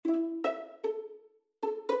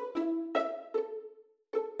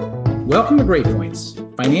Welcome to Great Points,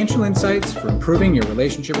 financial insights for improving your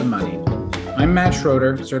relationship with money. I'm Matt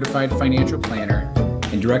Schroeder, certified financial planner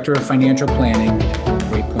and director of financial planning at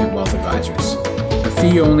Great Point Wealth Advisors, a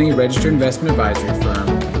fee-only registered investment advisory firm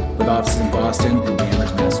with offices in Boston and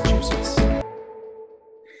Danvers, Massachusetts.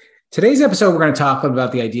 Today's episode, we're going to talk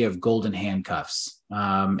about the idea of golden handcuffs.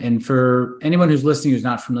 And for anyone who's listening who's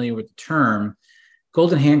not familiar with the term,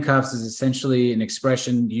 golden handcuffs is essentially an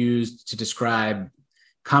expression used to describe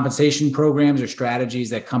compensation programs or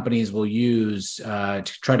strategies that companies will use to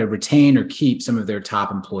try to retain or keep some of their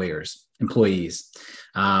top employees.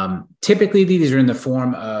 Typically, these are in the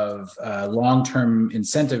form of long-term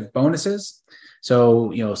incentive bonuses.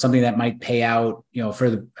 So, something that might pay out,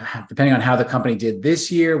 depending on how the company did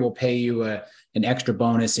this year, will pay you an extra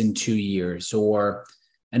bonus in 2 years. Or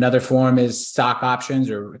another form is stock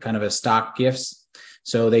options or kind of a stock gifts.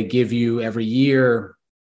 So they give you every year,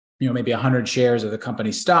 maybe 100 shares of the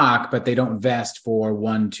company stock, but they don't vest for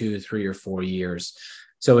 1, 2, 3, or 4 years.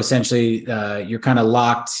 So essentially, you're kind of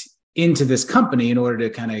locked into this company in order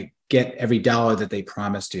to kind of get every dollar that they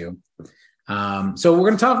promised you. So we're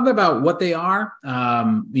going to talk about what they are,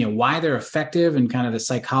 why they're effective and kind of the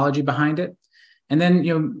psychology behind it. And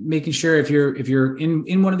then, making sure if you're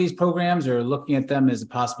in one of these programs or looking at them as a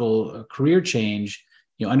possible career change,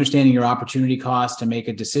 understanding your opportunity cost to make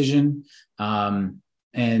a decision,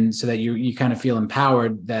 and so that you kind of feel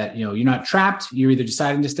empowered that, you're not trapped. You're either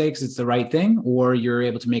deciding to stay because it's the right thing, or you're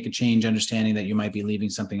able to make a change, understanding that you might be leaving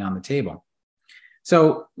something on the table.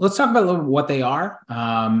 So let's talk about a little bit what they are.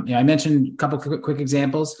 I mentioned a couple quick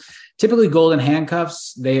examples. Typically, golden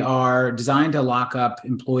handcuffs, they are designed to lock up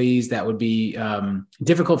employees that would be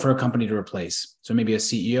difficult for a company to replace. So maybe a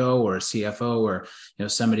CEO or a CFO or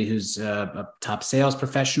somebody who's a top sales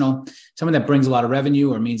professional, someone that brings a lot of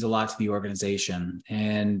revenue or means a lot to the organization.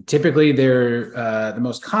 And typically, they're the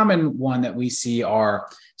most common one that we see are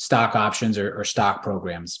stock options or stock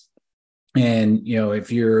programs. And,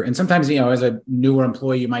 and sometimes, as a newer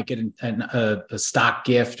employee, you might get a stock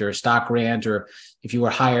gift or a stock grant, or if you were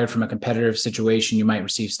hired from a competitive situation, you might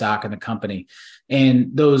receive stock in the company.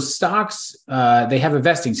 And those stocks, they have a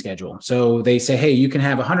vesting schedule. So they say, hey, you can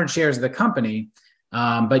have 100 shares of the company,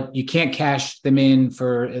 but you can't cash them in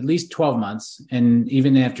for at least 12 months. And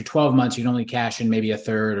even after 12 months, you can only cash in maybe a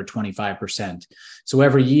third or 25%. So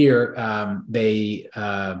every year,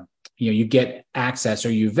 you get access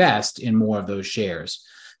or you vest in more of those shares.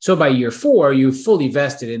 So by year 4, you fully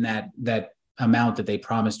vested in that amount that they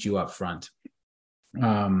promised you up front.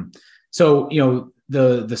 So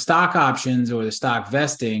the stock options or the stock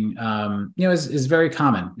vesting, is very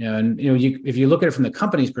common. If you look at it from the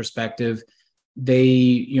company's perspective,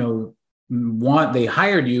 they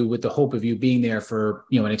hired you with the hope of you being there for,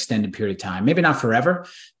 an extended period of time, maybe not forever,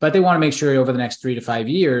 but they want to make sure over the next 3 to 5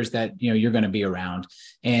 years that, you're going to be around.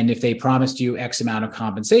 And if they promised you X amount of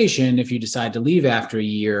compensation, if you decide to leave after a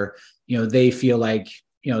year, they feel like,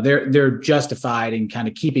 they're justified in kind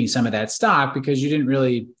of keeping some of that stock because you didn't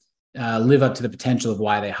really live up to the potential of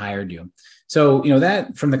why they hired you. So,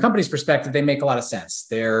 that from the company's perspective, they make a lot of sense.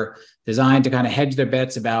 They're designed to kind of hedge their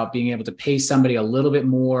bets about being able to pay somebody a little bit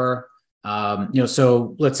more.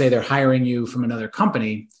 So let's say they're hiring you from another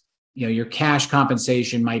company, your cash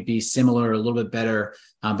compensation might be similar or a little bit better.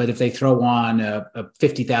 But if they throw on a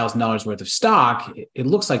 $50,000 worth of stock, it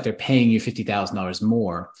looks like they're paying you $50,000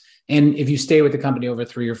 more. And if you stay with the company over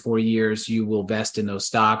 3 or 4 years, you will vest in those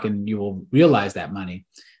stock and you will realize that money.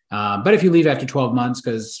 But if you leave after 12 months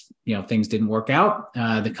because things didn't work out,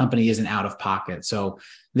 the company isn't out of pocket. So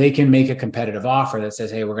they can make a competitive offer that says,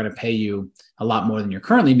 hey, we're going to pay you a lot more than you're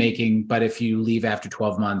currently making. But if you leave after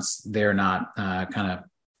 12 months, they're not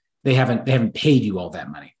they haven't paid you all that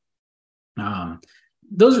money.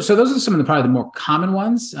 Those are some of the probably the more common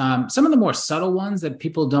ones. Some of the more subtle ones that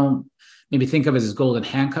people don't maybe think of as golden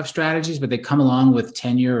handcuff strategies, but they come along with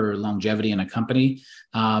tenure or longevity in a company.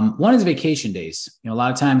 One is vacation days. A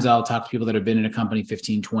lot of times I'll talk to people that have been in a company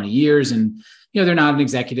 15, 20 years and, they're not an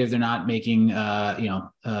executive. They're not making,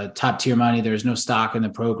 top tier money. There's no stock in the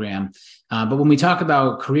program. But when we talk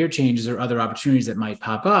about career changes or other opportunities that might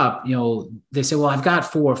pop up, they say, well, I've got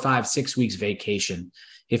 4, 5, 6 weeks vacation.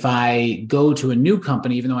 If I go to a new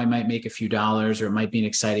company, even though I might make a few dollars or it might be an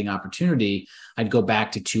exciting opportunity, I'd go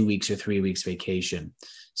back to 2 weeks or 3 weeks vacation.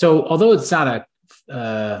 So although it's not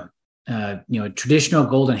traditional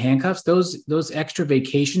golden handcuffs, those extra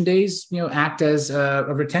vacation days, act as a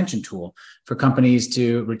retention tool for companies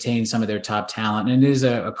to retain some of their top talent. And it is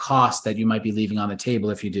a cost that you might be leaving on the table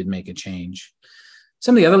if you did make a change.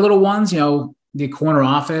 Some of the other little ones, the corner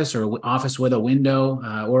office or office with a window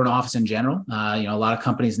or an office in general. A lot of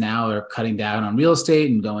companies now are cutting down on real estate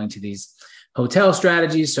and going to these hotel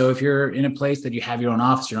strategies. So if you're in a place that you have your own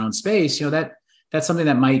office, your own space, that's something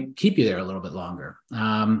that might keep you there a little bit longer,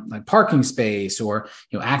 like parking space or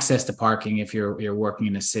access to parking if you're working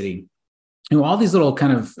in a city. All these little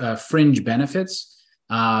kind of fringe benefits,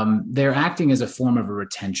 they're acting as a form of a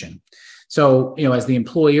retention. So, as the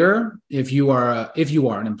employer, if you are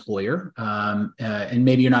an employer, and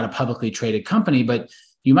maybe you're not a publicly traded company, but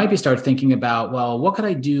you might start thinking about, well, what could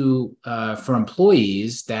I do for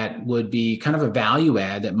employees that would be kind of a value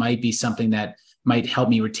add that might be something that might help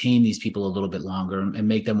me retain these people a little bit longer and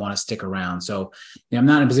make them want to stick around. So, I'm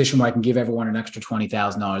not in a position where I can give everyone an extra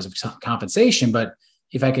 $20,000 of compensation, but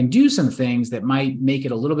if I can do some things that might make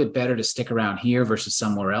it a little bit better to stick around here versus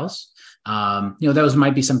somewhere else, those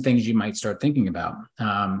might be some things you might start thinking about.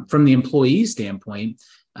 From the employee standpoint,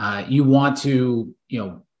 you want to,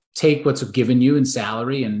 take what's given you in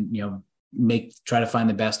salary and, try to find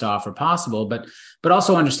the best offer possible, but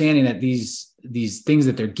also understanding that these things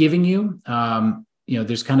that they're giving you,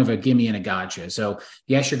 there's kind of a gimme and a gotcha. So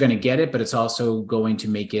yes, you're going to get it, but it's also going to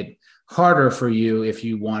make it harder for you if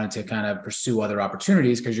you wanted to kind of pursue other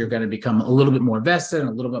opportunities, because you're going to become a little bit more vested and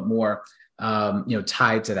a little bit more,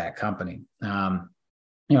 tied to that company.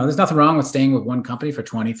 There's nothing wrong with staying with one company for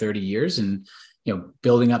 20, 30 years and,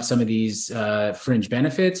 building up some of these fringe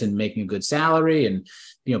benefits and making a good salary and,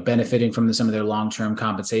 benefiting from some of their long-term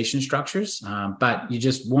compensation structures. But you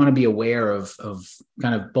just want to be aware of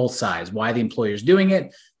kind of both sides, why the employer is doing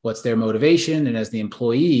it, what's their motivation, and as the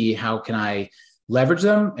employee, how can I leverage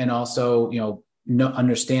them? And also,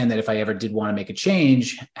 understand that if I ever did want to make a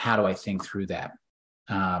change, how do I think through that?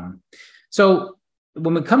 So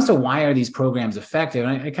when it comes to why are these programs effective,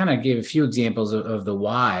 I kind of gave a few examples of the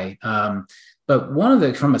why. But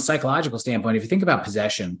from a psychological standpoint, if you think about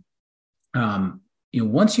possession,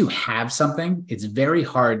 once you have something, it's very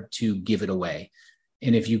hard to give it away.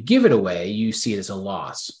 And if you give it away, you see it as a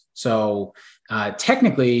loss. So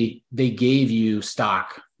technically, they gave you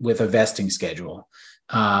stock with a vesting schedule.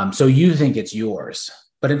 So you think it's yours.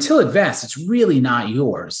 But until it vests, it's really not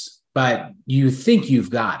yours, but you think you've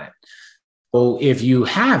got it. Well, if you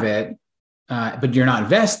have it, but you're not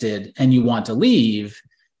vested and you want to leave,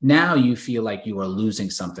 now you feel like you are losing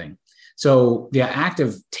something. So the act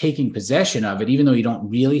of taking possession of it, even though you don't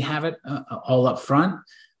really have it all up front,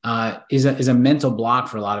 is a mental block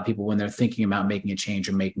for a lot of people when they're thinking about making a change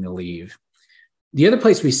or making a leave. The other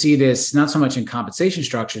place we see this, not so much in compensation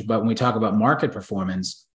structures, but when we talk about market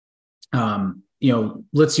performance,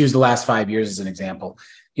 let's use the last 5 years as an example.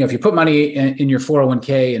 If you put money in your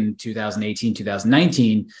 401k in 2018,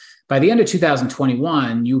 2019, by the end of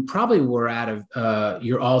 2021, you probably were out of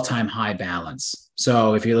your all-time high balance.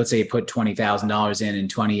 So if let's say you put $20,000 in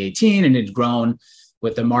 2018 and it's grown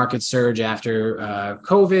with the market surge after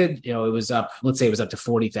COVID, it was up, let's say it was up to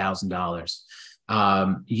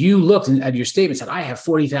 $40,000. You looked at your statement, said, I have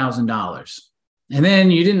 $40,000. And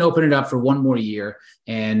then you didn't open it up for one more year.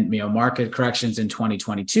 And, market corrections in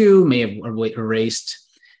 2022 may have erased,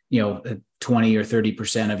 20 or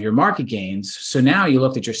 30% of your market gains. So now you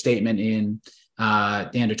looked at your statement in the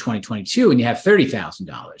end of 2022 and you have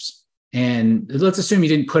 $30,000. And let's assume you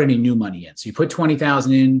didn't put any new money in. So you put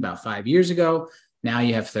 $20,000 in about 5 years ago. Now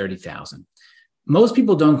you have $30,000. Most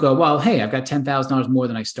people don't go, well, hey, I've got $10,000 more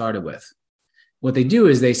than I started with. What they do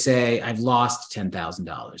is they say, I've lost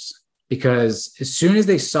 $10,000, because as soon as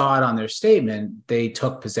they saw it on their statement, they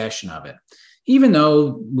took possession of it. Even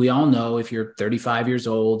though we all know if you're 35 years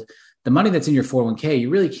old, the money that's in your 401k, you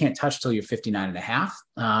really can't touch till you're 59 and a half.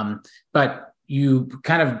 But you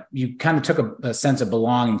kind of took a sense of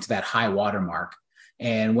belonging to that high water mark.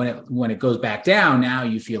 And when it goes back down, now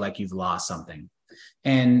you feel like you've lost something.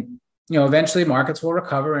 And, eventually markets will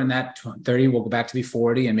recover and that 30 will go back to be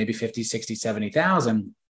 40 and maybe 50, 60,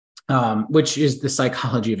 70,000, which is the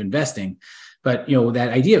psychology of investing. But, that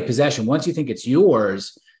idea of possession, once you think it's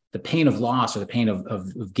yours, the pain of loss or the pain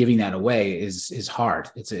of giving that away is hard.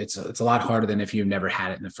 It's a lot harder than if you've never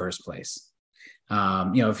had it in the first place.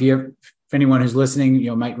 If anyone who's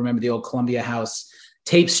listening, might remember the old Columbia House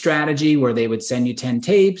tape strategy where they would send you 10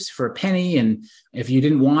 tapes for a penny. And if you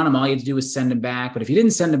didn't want them, all you had to do was send them back. But if you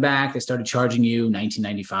didn't send them back, they started charging you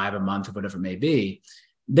 $19.95 a month or whatever it may be.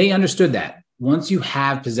 They understood that. Once you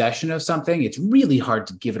have possession of something, it's really hard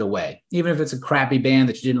to give it away. Even if it's a crappy band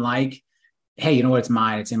that you didn't like, hey, you know what? It's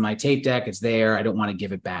mine. It's in my tape deck. It's there. I don't want to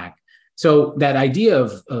give it back. So that idea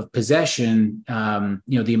of possession,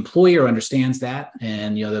 the employer understands that.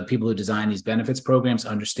 And, the people who design these benefits programs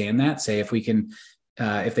understand that. Say, if we can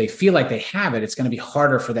if they feel like they have it, it's going to be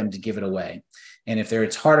harder for them to give it away. And if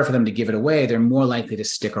it's harder for them to give it away, they're more likely to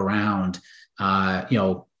stick around,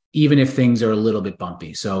 even if things are a little bit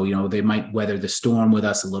bumpy. So, they might weather the storm with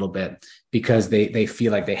us a little bit because they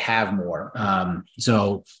feel like they have more.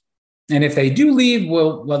 And if they do leave,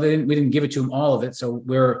 we didn't give it to them all of it. So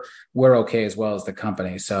we're okay as well as the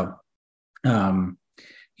company. So, when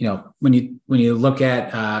you look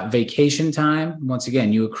at vacation time, once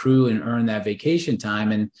again, you accrue and earn that vacation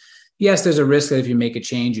time. And yes, there's a risk that if you make a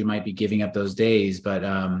change, you might be giving up those days. But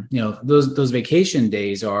those vacation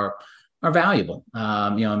days are valuable.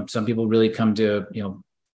 Some people really come to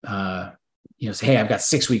say, hey, I've got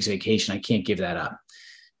 6 weeks vacation, I can't give that up.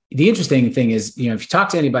 The interesting thing is, if you talk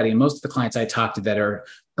to anybody, and most of the clients I talk to that are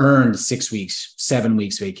earned 6 weeks, 7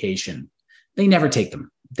 weeks vacation, they never take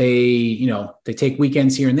them. They take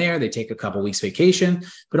weekends here and there. They take a couple weeks vacation,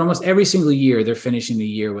 but almost every single year they're finishing the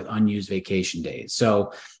year with unused vacation days.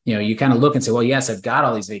 So, you kind of look and say, well, yes, I've got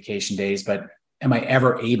all these vacation days, but am I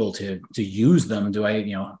ever able to use them? Do I,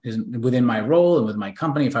 is within my role and with my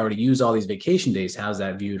company, if I were to use all these vacation days, how's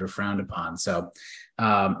that viewed or frowned upon? So,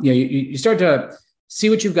 you start to see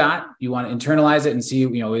what you've got. You want to internalize it and see,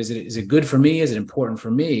 is it good for me? Is it important for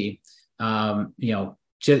me?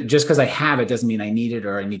 Just because I have it doesn't mean I need it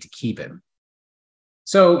or I need to keep it.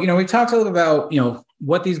 So, we talked a little about,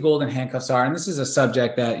 what these golden handcuffs are. And this is a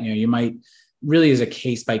subject that, you might really is a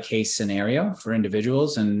case by case scenario for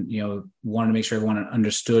individuals, and, wanted to make sure everyone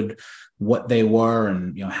understood what they were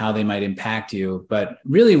and, how they might impact you. But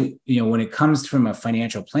really, when it comes from a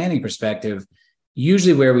financial planning perspective,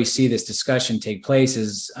 usually where we see this discussion take place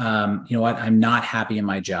is, I'm not happy in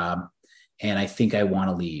my job and I think I want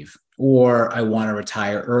to leave, or I want to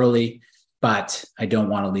retire early, but I don't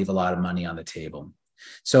want to leave a lot of money on the table.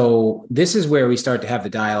 So this is where we start to have the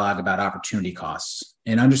dialogue about opportunity costs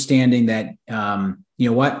and understanding that,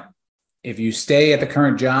 if you stay at the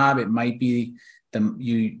current job, it might be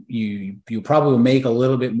you probably will make a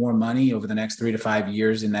little bit more money over the next 3 to 5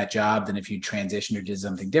 years in that job than if you transitioned or did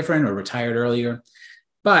something different or retired earlier.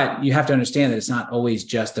 But you have to understand that it's not always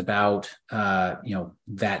just about,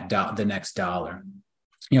 the next dollar.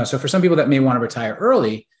 So for some people that may want to retire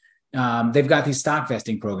early, they've got these stock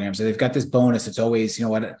vesting programs. So they've got this bonus. It's always,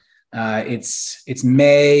 it's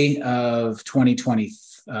May of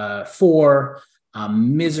 2024.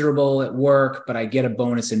 I'm miserable at work, but I get a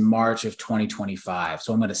bonus in March of 2025.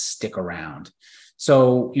 So I'm going to stick around.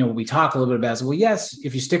 So, we talk a little bit about, well, yes,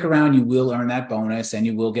 if you stick around, you will earn that bonus and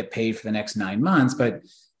you will get paid for the next 9 months, but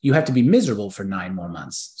you have to be miserable for 9 more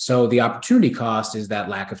months. So the opportunity cost is that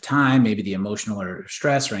lack of time, maybe the emotional or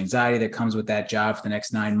stress or anxiety that comes with that job for the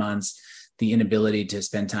next 9 months, the inability to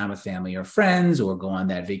spend time with family or friends or go on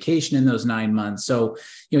that vacation in those 9 months. So,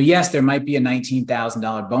 yes, there might be a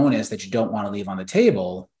 $19,000 bonus that you don't want to leave on the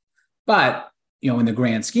table, but in the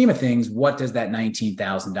grand scheme of things, what does that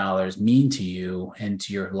 $19,000 mean to you and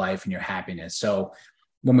to your life and your happiness? So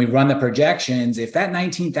when we run the projections, if that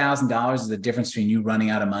 $19,000 is the difference between you running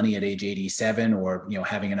out of money at age 87 or,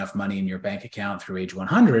 having enough money in your bank account through age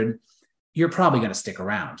 100, you're probably going to stick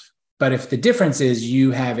around. But if the difference is you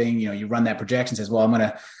having, you run that projection, says, well, I'm going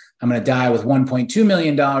to die with $1.2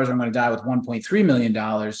 million, or I'm going to die with $1.3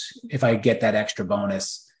 million if I get that extra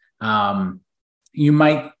bonus, you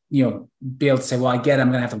might, be able to say, well, I get it, I'm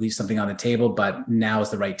going to have to leave something on the table, but now is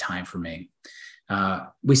the right time for me.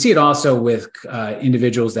 We see it also with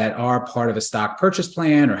individuals that are part of a stock purchase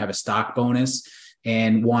plan or have a stock bonus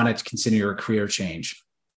and want to consider a career change.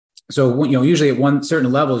 So, usually at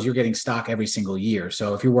certain levels, you're getting stock every single year.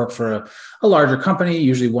 So if you work for a larger company,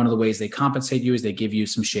 usually one of the ways they compensate you is they give you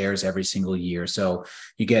some shares every single year. So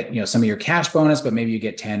you get, some of your cash bonus, but maybe you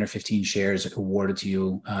get 10 or 15 shares awarded to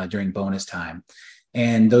you during bonus time.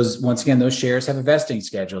 And those shares have a vesting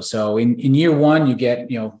schedule. So in year one, you get,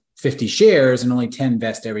 50 shares and only 10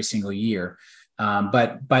 vest every single year.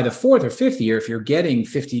 But by the 4th or 5th year, if you're getting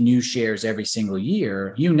 50 new shares every single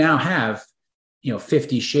year, you now have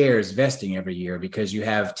 50 shares vesting every year because you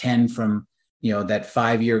have 10 from, that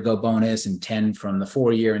 5-year go bonus and 10 from the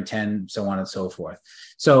 4-year and 10, so on and so forth.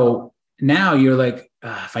 So now you're like,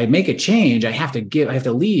 if I make a change, I have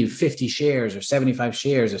to leave 50 shares or 75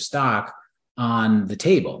 shares of stock on the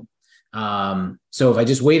table. So if I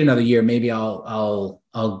just wait another year, maybe I'll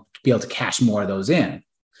be able to cash more of those in.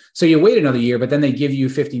 So you wait another year, but then they give you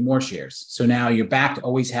 50 more shares. So now you're back to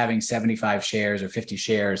always having 75 shares or 50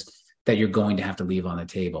 shares that you're going to have to leave on the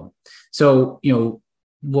table. So,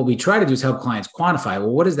 what we try to do is help clients quantify,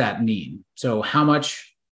 well, what does that mean? So how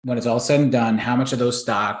much, when it's all said and done, how much of those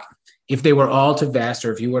stock, if they were all to vest,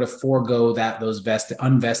 or if you were to forego those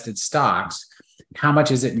unvested stocks, how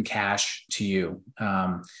much is it in cash to you?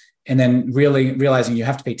 And then really realizing you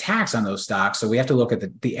have to pay tax on those stocks. So we have to look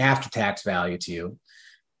at the after-tax value to you.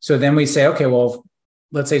 So then we say, okay, well,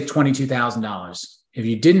 let's say $22,000. If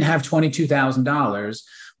you didn't have $22,000,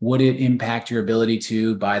 would it impact your ability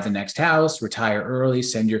to buy the next house, retire early,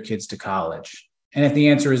 send your kids to college? And if the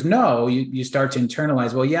answer is no, you start to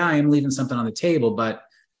internalize, well, yeah, I am leaving something on the table, but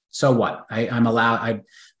so what?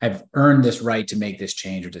 I've earned this right to make this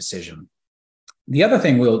change or decision. The other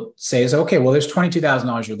thing we'll say is, okay, well, there's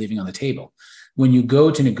 $22,000 you're leaving on the table. When you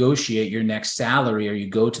go to negotiate your next salary or you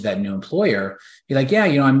go to that new employer, you're like, yeah,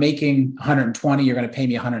 I'm making 120, you're going to pay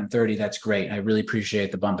me 130. That's great. I really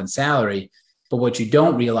appreciate the bump in salary. But what you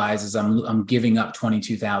don't realize is I'm giving up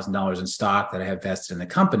 $22,000 in stock that I have vested in the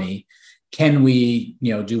company. Can we,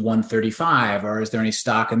 do 135, or is there any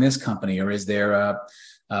stock in this company, or is there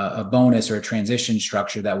a bonus or a transition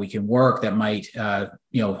structure that we can work that might,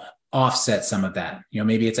 offset some of that?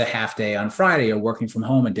 Maybe it's a half day on Friday or working from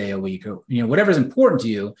home a day a week, or, whatever is important to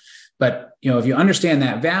you. But, if you understand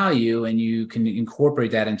that value and you can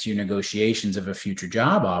incorporate that into your negotiations of a future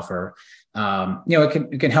job offer,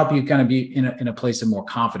 it can help you kind of be in a place of more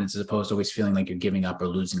confidence as opposed to always feeling like you're giving up or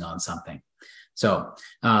losing on something. So,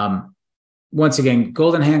 once again,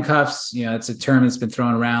 golden handcuffs, it's a term that's been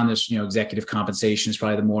thrown around. There's, executive compensation is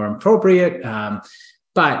probably the more appropriate.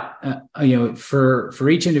 But for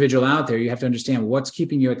each individual out there, you have to understand what's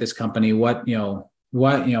keeping you at this company. Why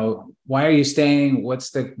are you staying? What's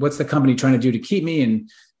the company trying to do to keep me, and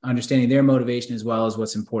understanding their motivation as well as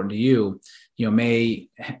what's important to you,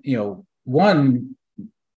 one,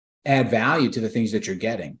 add value to the things that you're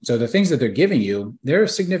getting. So the things that they're giving you, they're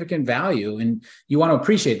significant value, and you want to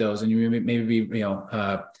appreciate those, and you maybe be,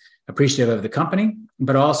 appreciative of the company,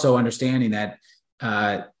 but also understanding that,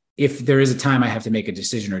 if there is a time I have to make a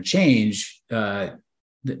decision or change,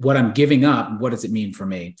 what I'm giving up, what does it mean for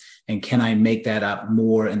me? And can I make that up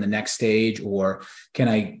more in the next stage, or can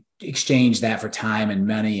I exchange that for time and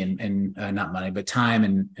money and not money, but time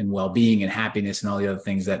and well-being and happiness and all the other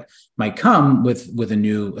things that might come with a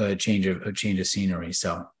new change of scenery.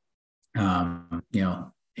 So,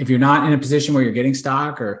 if you're not in a position where you're getting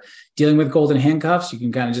stock or dealing with golden handcuffs, you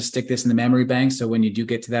can kind of just stick this in the memory bank. So when you do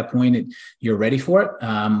get to that point, you're ready for it.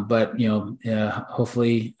 But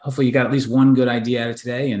hopefully you got at least one good idea out of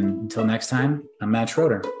today. And until next time, I'm Matt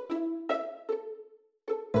Schroeder.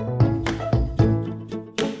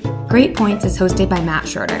 Great Points is hosted by Matt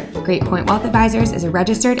Schroeder. Great Point Wealth Advisors is a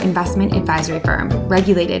registered investment advisory firm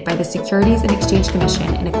regulated by the Securities and Exchange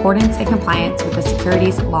Commission in accordance and compliance with the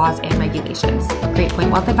securities laws and regulations. Great Point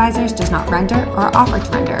Wealth Advisors does not render or offer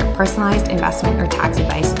to render personalized investment or tax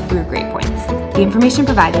advice through Great Points. The information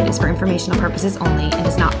provided is for informational purposes only and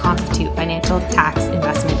does not constitute financial, tax,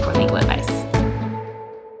 investment, or legal advice.